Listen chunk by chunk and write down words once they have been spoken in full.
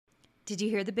Did you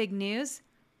hear the big news?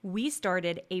 We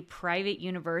started a private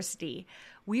university.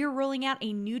 We are rolling out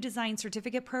a new design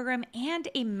certificate program and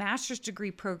a master's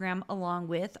degree program along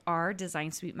with our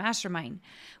Design Suite Mastermind.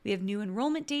 We have new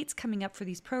enrollment dates coming up for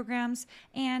these programs.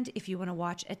 And if you want to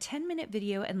watch a 10-minute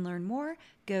video and learn more,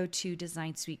 go to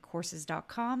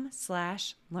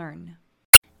designsuitecourses.com/learn.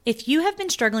 If you have been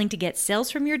struggling to get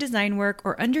sales from your design work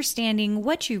or understanding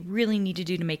what you really need to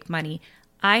do to make money,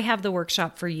 I have the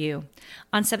workshop for you.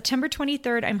 On September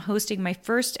 23rd, I'm hosting my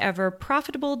first ever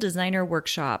Profitable Designer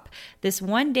Workshop. This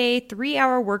one-day,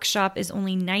 3-hour workshop is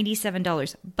only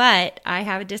 $97, but I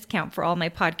have a discount for all my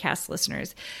podcast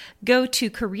listeners. Go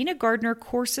to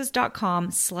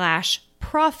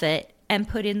karinagardnercourses.com/profit and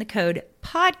put in the code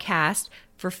podcast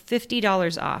for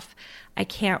 $50 off. I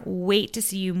can't wait to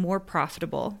see you more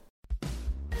profitable.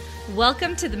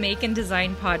 Welcome to the Make and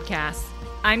Design Podcast.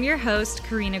 I'm your host,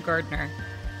 Karina Gardner.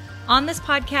 On this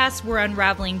podcast, we're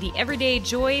unraveling the everyday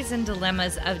joys and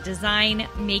dilemmas of design,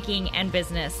 making, and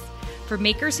business. For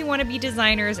makers who want to be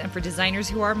designers and for designers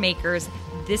who are makers,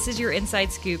 this is your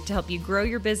inside scoop to help you grow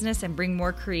your business and bring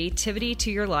more creativity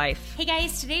to your life. Hey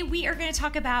guys, today we are going to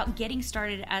talk about getting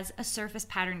started as a surface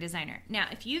pattern designer. Now,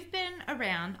 if you've been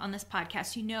around on this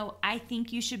podcast, you know I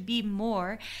think you should be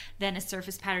more than a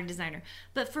surface pattern designer.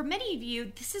 But for many of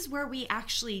you, this is where we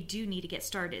actually do need to get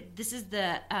started. This is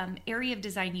the area of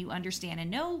design you understand and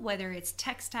know, whether it's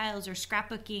textiles or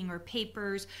scrapbooking or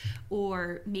papers,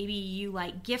 or maybe you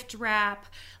like gift wrap,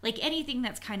 like anything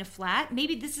that's kind of flat.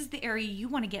 Maybe this is the area you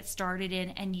want to get started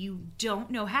in and you don't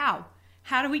know how.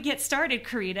 How do we get started,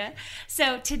 Karina?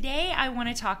 So today I want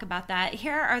to talk about that.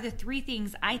 Here are the 3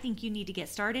 things I think you need to get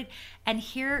started. And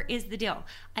here is the deal.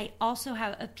 I also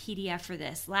have a PDF for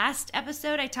this. Last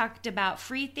episode I talked about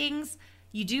free things.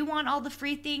 You do want all the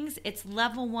free things. It's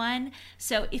level 1.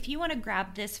 So if you want to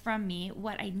grab this from me,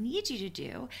 what I need you to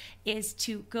do is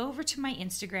to go over to my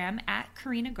Instagram at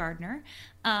Karina Gardner.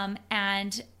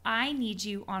 And I need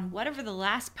you on whatever the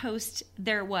last post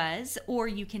there was, or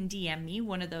you can DM me,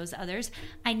 one of those others.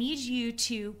 I need you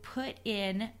to put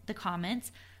in the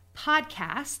comments,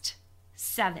 podcast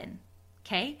 7.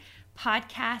 Okay?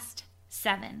 Podcast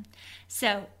 7.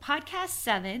 So podcast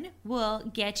 7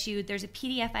 will get you, there's a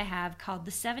PDF I have called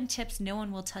The 7 Tips No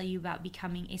One Will Tell You About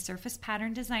Becoming a Surface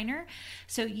Pattern Designer.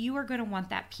 So you are going to want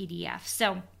that PDF.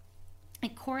 So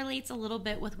it correlates a little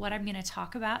bit with what I'm going to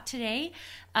talk about today,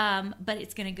 but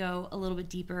it's going to go a little bit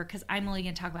deeper because I'm only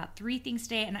going to talk about 3 things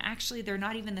today. And actually, they're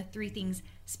not even the 3 things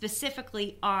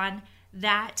specifically on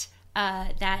that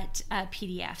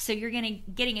PDF. So you're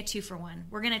getting a 2-for-1.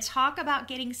 We're going to talk about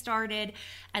getting started,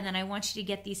 and then I want you to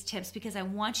get these tips because I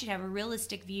want you to have a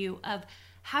realistic view of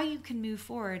how you can move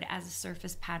forward as a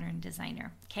surface pattern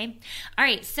designer. Okay. All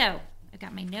right. So I've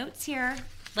got my notes here.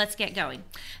 Let's get going.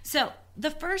 So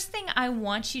the first thing I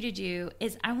want you to do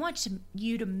is I want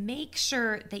you to make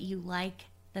sure that you like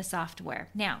the software.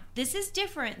 Now, this is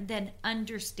different than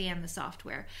understand the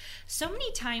software. So many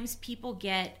times people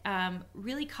get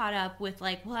really caught up with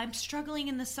like, well, I'm struggling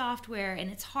in the software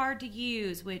and it's hard to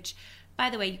use, which, by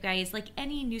the way, you guys, like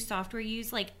any new software you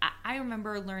use, like I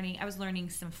remember I was learning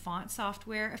some font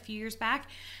software a few years back,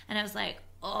 and I was like,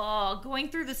 oh, going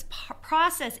through this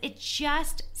process, it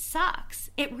just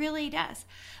sucks. It really does.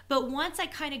 But once I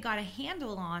kind of got a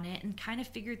handle on it and kind of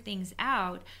figured things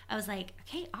out, I was like,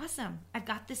 okay, awesome. I've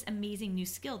got this amazing new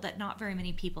skill that not very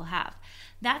many people have.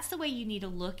 That's the way you need to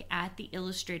look at the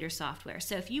Illustrator software.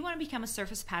 So if you want to become a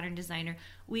surface pattern designer,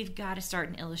 we've got to start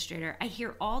in Illustrator. I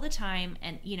hear all the time,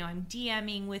 and I'm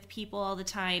DMing with people all the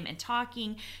time and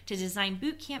talking to design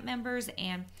bootcamp members,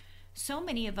 and so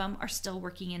many of them are still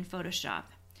working in Photoshop.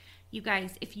 You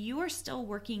guys, if you are still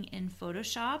working in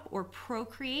Photoshop or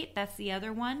Procreate, that's the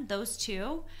other one, those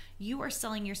 2, you are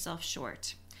selling yourself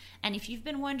short. And if you've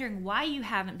been wondering why you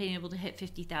haven't been able to hit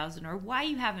 50,000 or why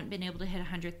you haven't been able to hit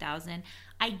 100,000,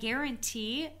 I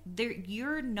guarantee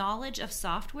your knowledge of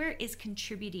software is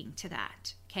contributing to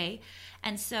that, okay?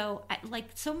 And so, like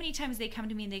so many times they come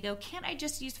to me and they go, can't I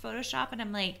just use Photoshop? And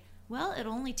I'm like, well,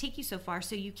 it'll only take you so far,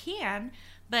 so you can,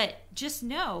 but just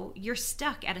know you're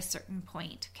stuck at a certain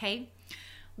point, okay?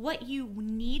 What you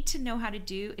need to know how to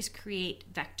do is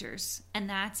create vectors, and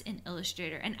that's in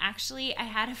Illustrator. And actually, I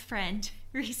had a friend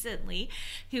recently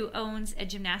who owns a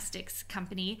gymnastics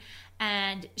company,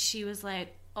 and she was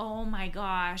like, oh my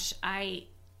gosh, I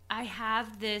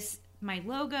have this, my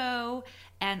logo,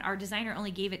 and our designer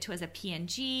only gave it to us as a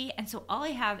PNG, and so all I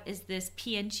have is this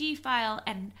PNG file,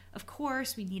 and of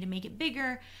course we need to make it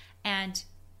bigger, and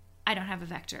I don't have a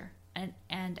vector.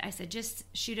 And I said, just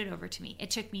shoot it over to me.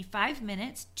 It took me 5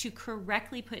 minutes to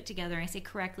correctly put it together. And I say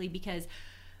correctly because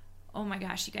oh my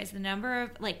gosh, you guys, the number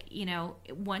of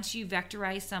once you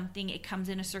vectorize something, it comes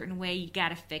in a certain way, you got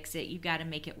to fix it. You got to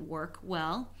make it work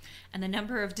well. And the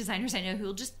number of designers I know who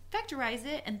will just vectorize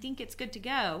it and think it's good to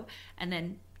go and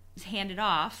then hand it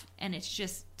off, and it's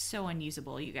just so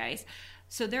unusable, you guys.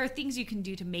 So there are things you can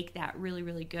do to make that really,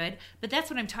 really good. But that's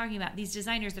what I'm talking about. These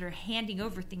designers that are handing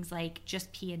over things like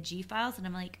just PNG files. And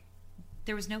I'm like,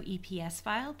 there was no EPS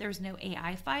file. There was no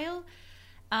AI file.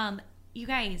 You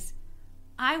guys,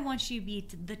 I want you to be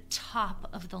the top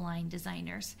of the line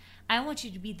designers. I want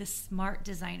you to be the smart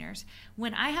designers.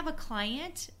 When I have a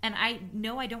client and I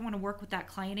know I don't want to work with that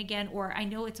client again, or I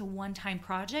know it's a one-time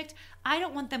project, I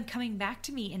don't want them coming back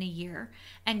to me in a year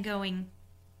and going,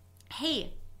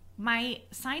 hey, my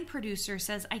sign producer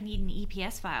says I need an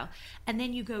EPS file. And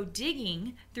then you go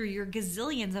digging through your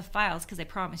gazillions of files, because I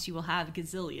promise you will have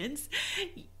gazillions,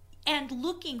 and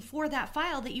looking for that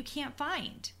file that you can't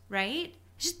find, right?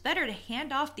 It's just better to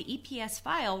hand off the EPS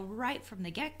file right from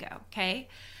the get-go, okay?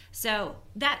 So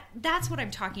that's what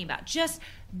I'm talking about. Just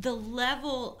the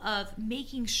level of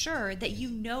making sure that you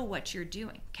know what you're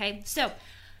doing, okay? So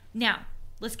now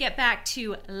let's get back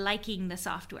to liking the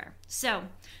software. So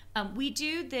we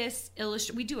do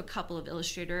a couple of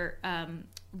Illustrator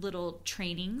little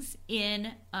trainings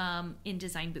in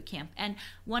Design Bootcamp, and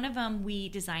one of them we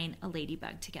design a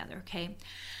ladybug together, okay?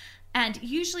 And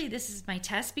usually this is my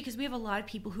test, because we have a lot of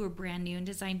people who are brand new in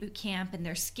Design Bootcamp and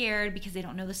they're scared because they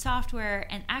don't know the software.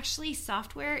 And actually,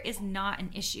 software is not an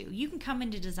issue. You can come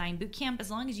into Design Bootcamp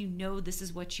as long as you know this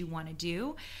is what you want to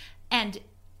do. And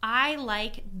I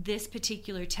like this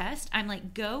particular test. I'm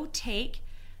like, go take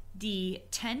the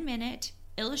 10-minute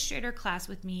Illustrator class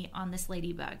with me on this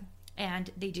ladybug.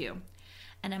 And they do.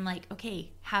 And I'm like,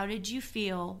 okay, how did you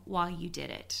feel while you did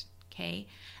it? Okay.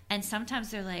 And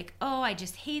sometimes they're like, oh, I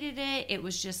just hated it. It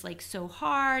was just like so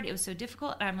hard. It was so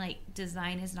difficult. And I'm like,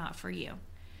 design is not for you.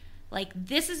 Like,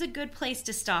 this is a good place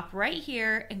to stop right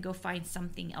here and go find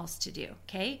something else to do.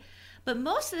 Okay. But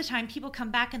most of the time people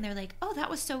come back and they're like, oh, that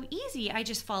was so easy. I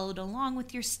just followed along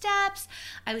with your steps.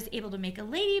 I was able to make a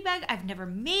ladybug. I've never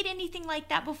made anything like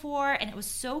that before. And it was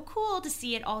so cool to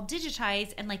see it all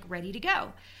digitized and like ready to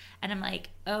go. And I'm like,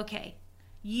 okay.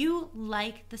 You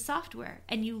like the software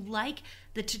and you like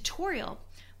the tutorial,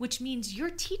 which means you're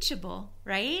teachable,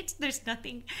 right? There's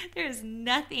nothing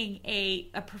a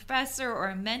professor or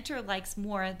a mentor likes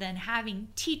more than having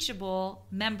teachable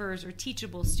members or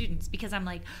teachable students, because I'm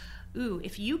like, ooh,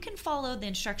 if you can follow the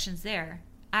instructions there,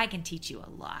 I can teach you a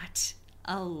lot.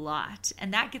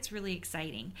 And that gets really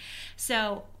exciting.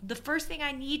 So the first thing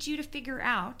I need you to figure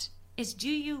out is,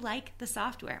 do you like the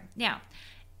software? Now,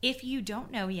 if you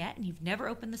don't know yet and you've never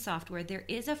opened the software, there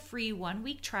is a free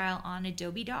 1-week trial on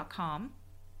adobe.com.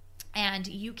 And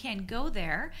you can go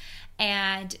there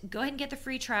and go ahead and get the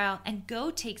free trial and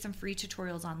go take some free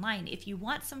tutorials online. If you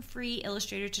want some free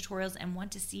Illustrator tutorials and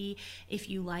want to see if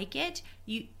you like it,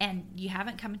 you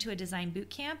haven't come to a Design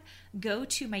Bootcamp, go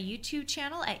to my YouTube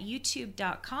channel at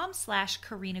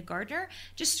youtube.com/Karina Gardner.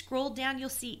 Just scroll down, you'll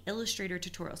see Illustrator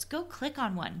tutorials. Go click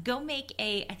on one. Go make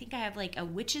I think I have like a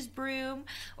witch's broom,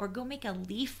 or go make a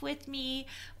leaf with me,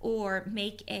 or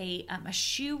make a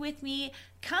shoe with me.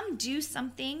 Come do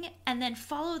something and then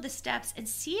follow the steps and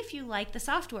see if you like the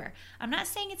software. I'm not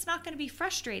saying it's not going to be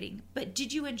frustrating, but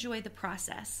did you enjoy the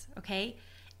process? Okay.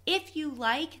 If you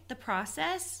like the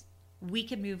process, we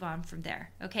can move on from there.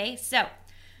 Okay. So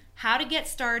how to get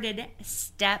started,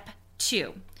 step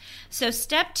 2. So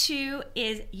step 2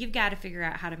 is you've got to figure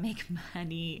out how to make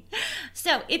money.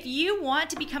 So if you want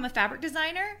to become a fabric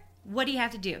designer, what do you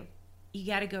have to do? You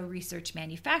got to go research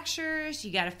manufacturers.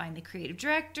 You got to find the creative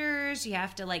directors. You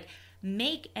have to like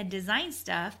make and design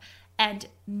stuff and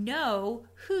know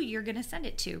who you're going to send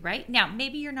it to, right? Now,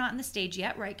 maybe you're not in the stage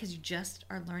yet, right? Because you just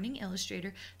are learning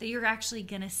Illustrator, that you're actually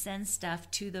going to send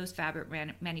stuff to those fabric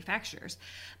manufacturers.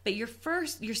 But your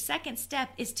second step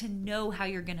is to know how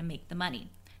you're going to make the money.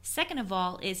 Second of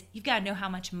all is you've got to know how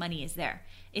much money is there.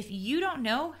 If you don't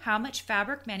know how much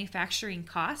fabric manufacturing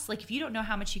costs, like if you don't know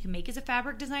how much you can make as a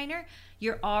fabric designer,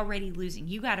 you're already losing.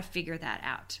 You got to figure that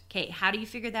out. Okay, how do you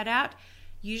figure that out?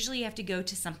 Usually you have to go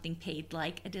to something paid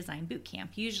like a Design Bootcamp.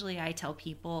 Usually I tell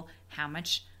people how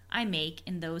much I make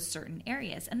in those certain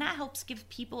areas, and that helps give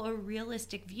people a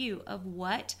realistic view of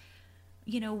what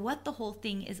what the whole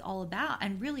thing is all about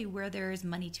and really where there is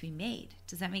money to be made.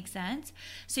 Does that make sense?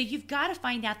 So you've got to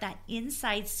find out that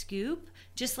inside scoop,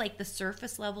 just like the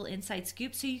surface level inside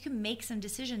scoop, so you can make some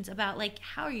decisions about like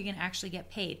how are you going to actually get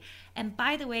paid. And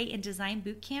by the way, in Design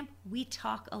Bootcamp, we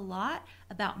talk a lot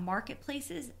about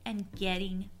marketplaces and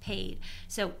getting paid.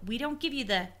 So we don't give you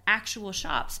the actual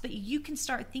shops, but you can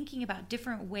start thinking about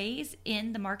different ways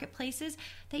in the marketplaces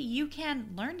that you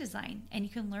can learn design and you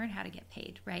can learn how to get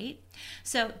paid, right?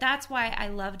 So that's why I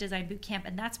love Design Bootcamp,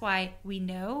 and that's why we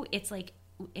know it's like,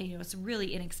 it's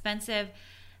really inexpensive,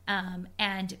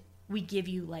 and we give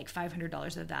you like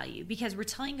 $500 of value because we're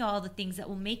telling you all the things that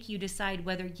will make you decide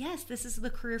whether, yes, this is the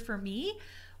career for me,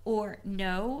 or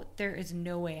no, there is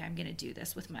no way I'm going to do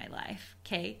this with my life.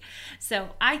 Okay. So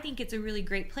I think it's a really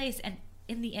great place. And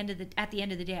at the end of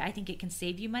the day, I think it can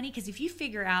save you money, because if you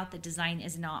figure out that design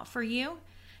is not for you,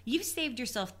 you've saved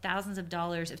yourself thousands of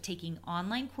dollars of taking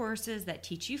online courses that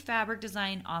teach you fabric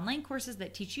design, online courses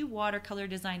that teach you watercolor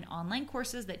design, online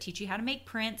courses that teach you how to make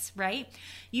prints, right?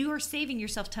 You are saving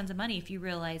yourself tons of money if you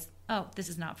realize, oh, this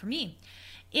is not for me.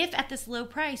 If at this low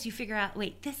price you figure out,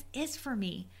 wait, this is for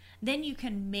me, then you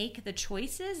can make the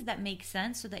choices that make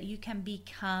sense so that you can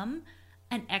become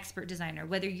an expert designer,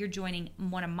 whether you're joining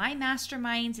one of my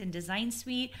masterminds in Design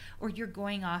Suite or you're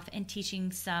going off and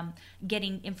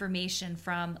getting information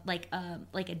from like a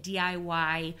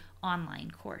DIY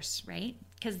online course, right?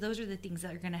 Because those are the things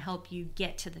that are going to help you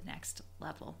get to the next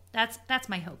level. That's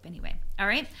my hope anyway. All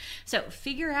right. So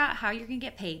figure out how you're going to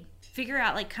get paid, figure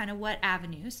out like kind of what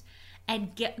avenues,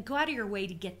 and go out of your way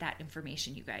to get that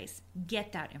information, you guys.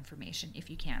 Get that information if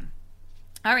you can.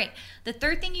 All right, the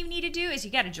third thing you need to do is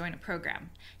you got to join a program.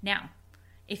 Now,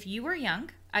 if you are young,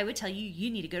 I would tell you,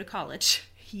 you need to go to college.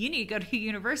 You need to go to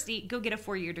university, go get a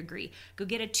 4-year degree, go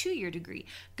get a 2-year degree,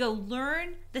 go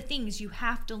learn the things you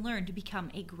have to learn to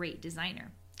become a great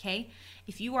designer, okay?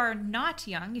 If you are not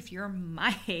young, if you're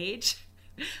my age,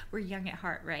 we're young at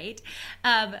heart, right?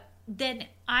 Then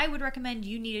I would recommend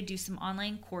you need to do some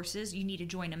online courses. You need to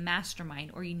join a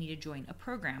mastermind, or you need to join a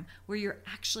program where you're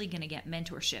actually going to get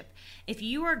mentorship. If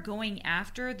you are going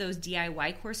after those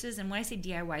DIY courses, and when I say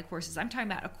DIY courses, I'm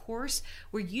talking about a course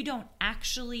where you don't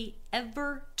actually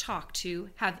ever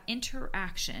have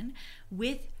interaction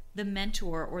with the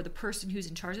mentor or the person who's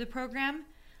in charge of the program,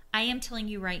 I am telling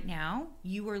you right now,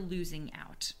 you are losing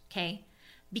out, okay?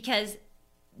 Because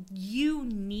you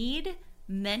need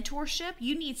mentorship.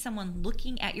 You need someone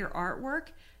looking at your artwork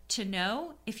to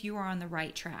know if you are on the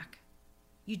right track.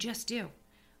 You just do.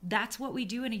 That's what we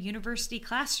do in a university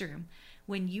classroom.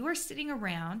 When you are sitting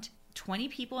around 20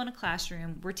 people in a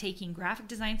classroom, we're taking graphic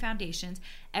design foundations,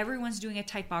 everyone's doing a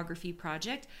typography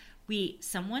project.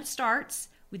 Someone starts,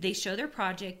 they show their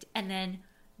project, and then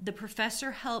the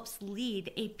professor helps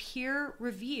lead a peer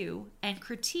review and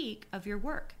critique of your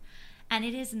work. And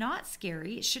it is not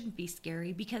scary. It shouldn't be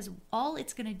scary, because all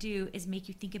it's going to do is make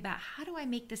you think about, how do I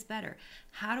make this better?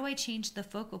 How do I change the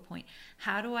focal point?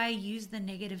 How do I use the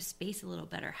negative space a little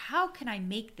better? How can I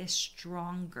make this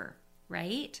stronger,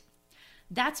 right?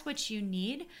 That's what you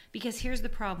need, because here's the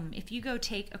problem. If you go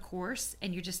take a course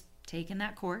and you're just taking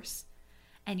that course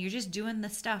and you're just doing the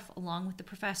stuff along with the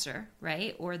professor,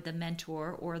 right? Or the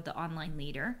mentor or the online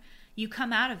leader, you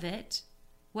come out of it,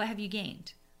 what have you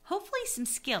gained? Hopefully some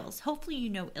skills. Hopefully you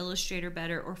know Illustrator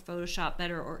better, or Photoshop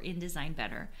better, or InDesign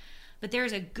better. But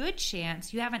there's a good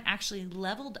chance you haven't actually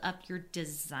leveled up your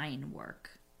design work.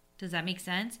 Does that make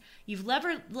sense? You've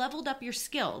leveled up your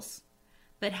skills,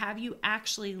 but have you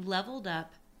actually leveled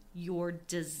up your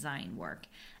design work?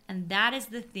 And that is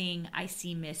the thing I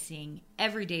see missing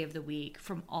every day of the week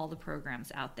from all the programs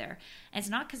out there. And it's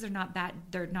not because they're not bad,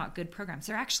 they're not good programs.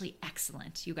 They're actually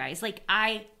excellent, you guys. Like,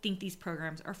 I think these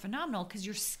programs are phenomenal because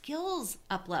your skills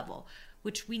up level,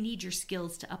 which we need your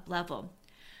skills to up level.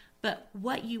 But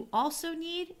what you also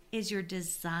need is your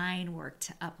design work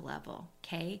to up level,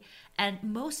 okay? And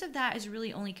most of that is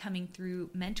really only coming through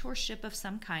mentorship of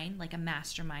some kind, like a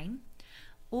mastermind,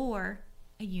 or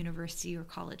a university or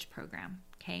college program.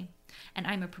 Okay. And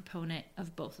I'm a proponent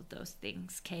of both of those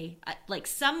things. Okay. Like,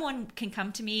 someone can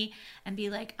come to me and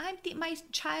be like, my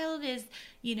child is,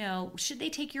 should they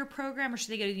take your program or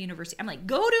should they go to university? I'm like,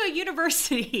 go to a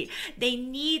university. They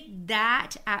need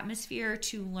that atmosphere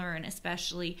to learn,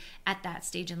 especially at that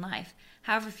stage in life.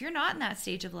 However, if you're not in that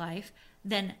stage of life,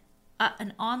 then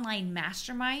an online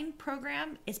mastermind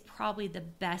program is probably the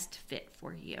best fit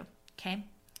for you. Okay.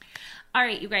 All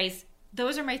right, you guys,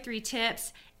 those are my 3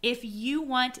 tips. If you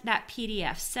want that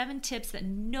PDF, 7 tips that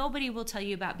nobody will tell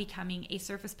you about becoming a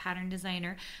surface pattern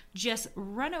designer, just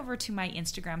run over to my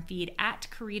Instagram feed at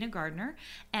Karina Gardner,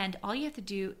 and all you have to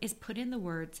do is put in the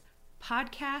words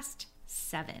Podcast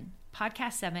 7,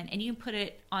 and you can put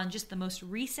it on just the most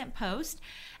recent post,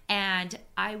 and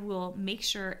I will make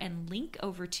sure and link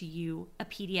over to you a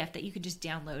PDF that you can just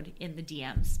download in the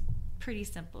DMs. Pretty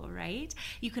simple, right?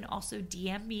 You can also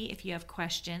DM me if you have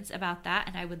questions about that,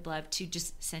 and I would love to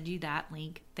just send you that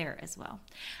link there as well.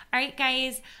 All right,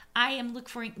 guys, I am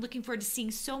looking forward to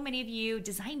seeing so many of you.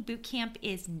 Design Bootcamp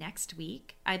is next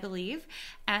week, I believe.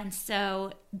 And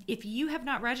so if you have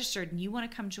not registered and you want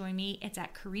to come join me, it's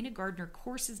at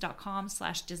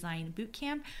karinagardnercourses.com/design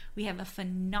bootcamp. We have a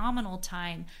phenomenal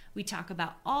time. We talk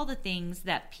about all the things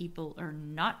that people are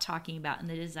not talking about in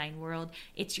the design world.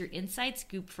 It's your inside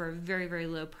scoop for a very, very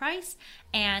low price,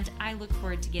 and I look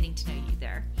forward to getting to know you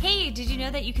there. Hey, did you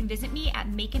know that you can visit me at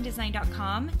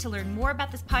makeanddesign.com to learn more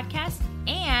about this podcast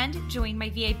and join my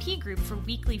VIP group for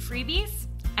weekly freebies?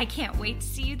 I can't wait to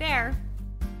see you there.